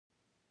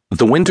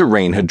The winter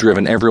rain had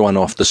driven everyone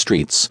off the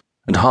streets,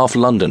 and half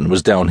London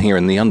was down here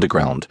in the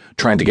underground,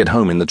 trying to get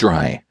home in the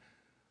dry.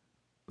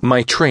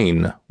 My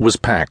train was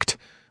packed,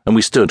 and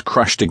we stood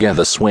crushed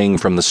together, swaying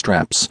from the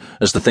straps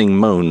as the thing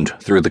moaned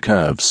through the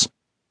curves.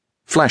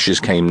 Flashes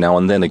came now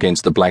and then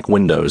against the black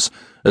windows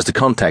as the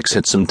contacts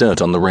hit some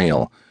dirt on the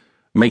rail,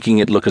 making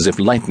it look as if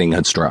lightning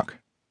had struck.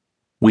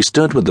 We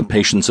stood with the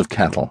patience of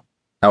cattle,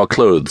 our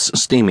clothes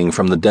steaming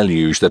from the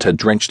deluge that had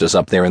drenched us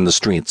up there in the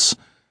streets.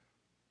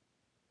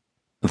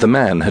 The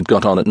man had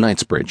got on at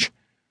Knightsbridge.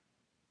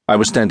 I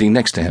was standing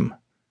next to him.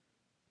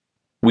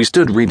 We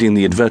stood reading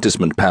the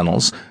advertisement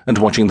panels and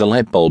watching the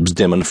light bulbs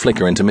dim and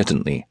flicker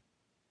intermittently.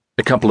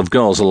 A couple of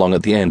girls along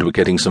at the end were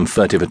getting some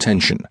furtive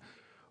attention,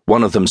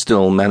 one of them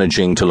still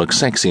managing to look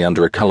sexy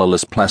under a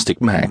colourless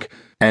plastic mac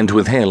and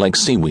with hair like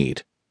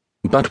seaweed.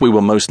 But we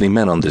were mostly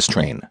men on this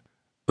train.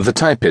 The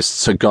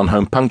typists had gone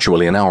home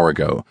punctually an hour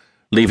ago,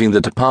 leaving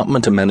the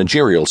department and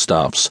managerial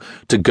staffs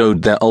to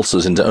goad their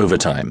ulcers into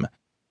overtime.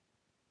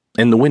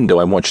 In the window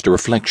I watched a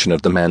reflection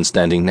of the man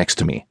standing next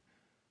to me.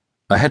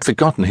 I had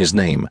forgotten his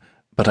name,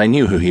 but I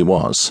knew who he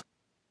was.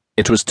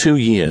 It was 2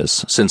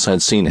 years since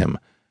I'd seen him,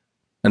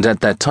 and at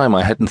that time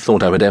I hadn't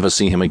thought I would ever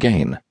see him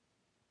again.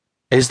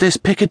 "Is this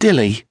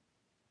Piccadilly?"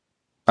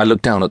 I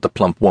looked down at the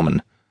plump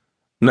woman.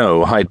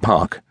 "No, Hyde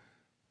Park."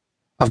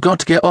 "I've got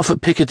to get off at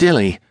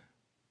Piccadilly,"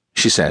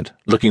 she said,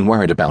 looking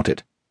worried about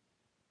it.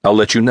 "I'll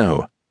let you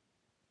know."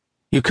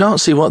 "You can't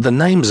see what the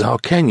names are,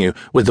 can you,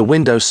 with the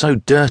window so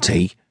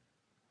dirty?"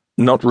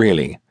 "Not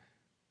really."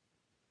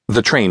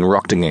 The train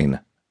rocked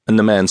again, and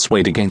the man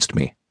swayed against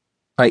me.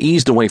 I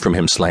eased away from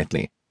him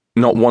slightly,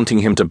 not wanting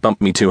him to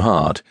bump me too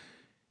hard,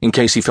 in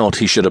case he felt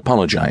he should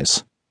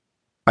apologize.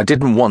 I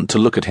didn't want to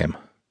look at him,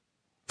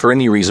 for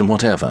any reason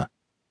whatever.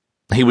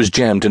 He was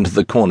jammed into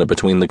the corner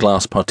between the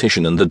glass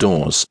partition and the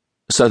doors,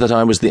 so that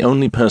I was the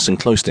only person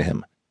close to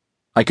him.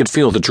 I could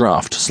feel the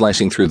draft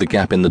slicing through the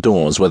gap in the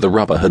doors where the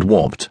rubber had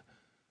warped.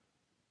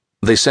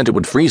 "They said it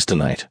would freeze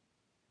tonight."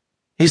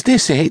 "Is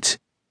this it?"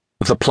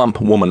 the plump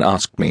woman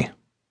asked me.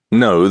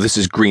 "No, this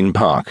is Green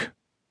Park."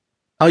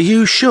 "Are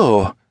you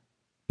sure?"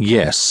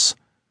 "Yes."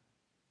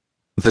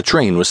 The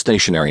train was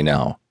stationary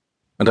now,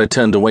 and I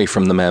turned away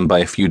from the man by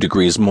a few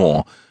degrees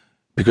more,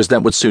 because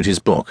that would suit his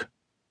book.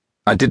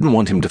 I didn't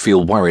want him to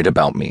feel worried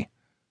about me.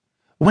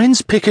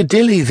 "When's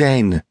Piccadilly,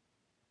 then?"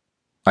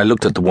 I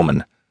looked at the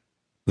woman.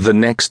 "The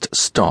next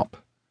stop."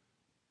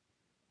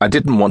 I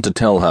didn't want to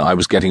tell her I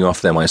was getting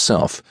off there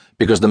myself,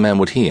 because the man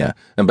would hear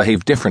and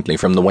behave differently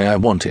from the way I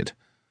wanted.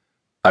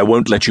 "I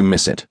won't let you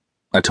miss it,"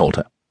 I told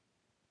her.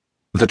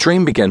 The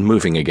train began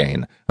moving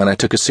again, and I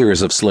took a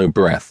series of slow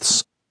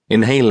breaths,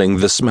 inhaling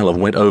the smell of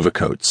wet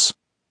overcoats.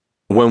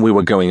 When we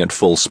were going at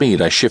full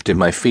speed, I shifted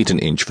my feet an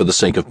inch for the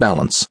sake of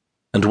balance,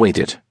 and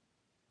waited.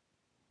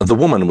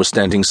 The woman was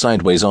standing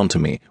sideways onto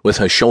me, with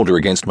her shoulder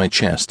against my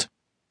chest.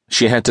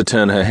 She had to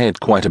turn her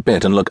head quite a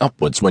bit and look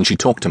upwards when she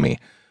talked to me,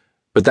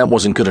 but that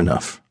wasn't good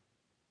enough.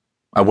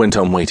 I went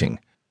on waiting.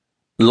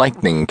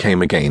 Lightning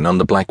came again on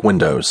the black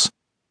windows.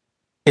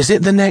 "Is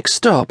it the next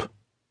stop?"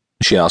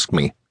 she asked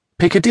me.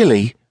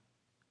 "Piccadilly?"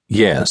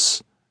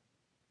 "Yes."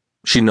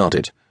 She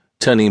nodded,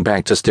 turning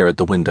back to stare at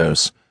the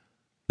windows.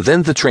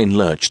 Then the train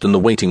lurched and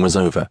the waiting was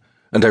over,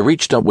 and I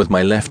reached up with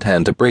my left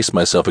hand to brace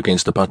myself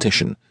against the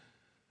partition.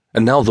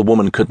 And now the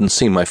woman couldn't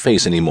see my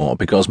face anymore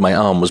because my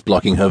arm was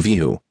blocking her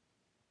view.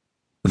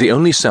 The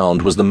only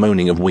sound was the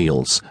moaning of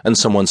wheels and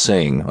someone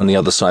saying, on the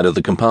other side of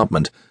the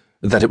compartment,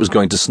 that it was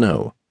going to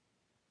snow.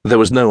 There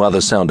was no other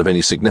sound of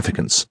any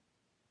significance.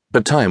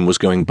 But time was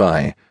going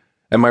by,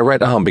 and my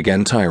right arm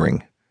began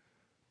tiring.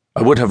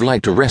 I would have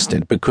liked to rest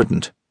it, but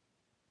couldn't.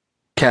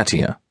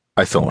 Katia,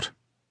 I thought.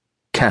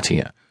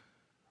 Katia.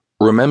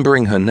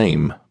 Remembering her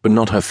name, but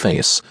not her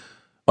face,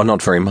 or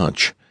not very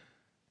much.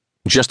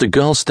 Just a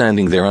girl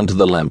standing there under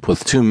the lamp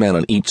with 2 men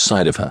on each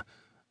side of her,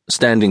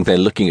 standing there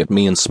looking at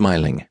me and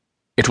smiling.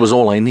 It was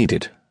all I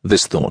needed,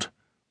 this thought,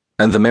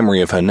 and the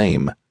memory of her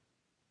name.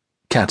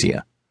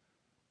 Katia.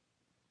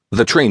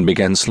 The train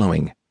began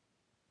slowing.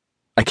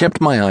 I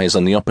kept my eyes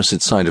on the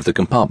opposite side of the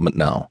compartment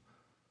now.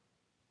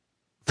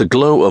 "The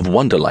glow of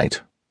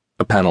wonderlight,"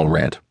 a panel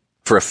read,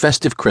 "for a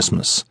festive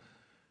Christmas."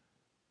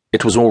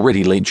 It was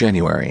already late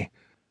January.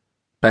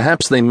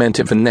 Perhaps they meant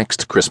it for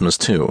next Christmas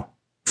too,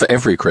 for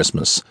every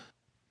Christmas.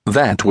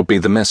 That would be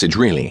the message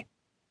really,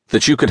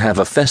 that you could have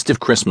a festive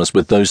Christmas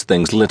with those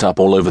things lit up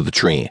all over the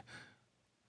tree.